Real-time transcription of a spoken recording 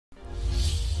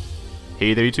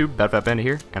Hey there YouTube, Fat Bandit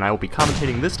here, and I will be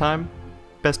commentating this time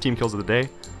best team kills of the day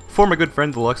for my good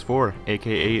friend the Lux4,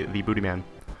 aka the Booty Man.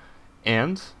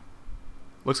 And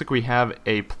looks like we have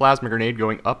a plasma grenade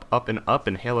going up, up, and up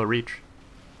in Halo Reach.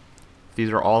 If these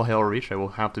are all Halo Reach, I will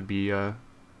have to be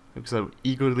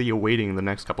eagerly awaiting the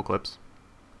next couple clips.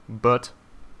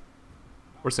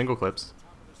 Or single clips.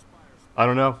 I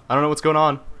don't know. I don't know what's going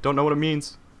on. Don't know what it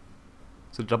means.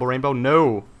 Is it a double rainbow?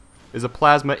 No. Is a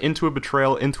plasma into a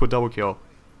betrayal into a double kill.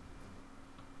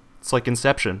 It's like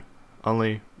Inception,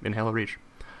 only in Halo Reach.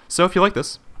 So if you like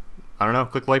this, I don't know,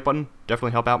 click the like button,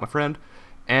 definitely help out my friend.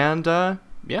 And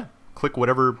yeah, click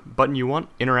whatever button you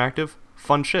want, interactive,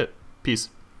 fun shit. Peace.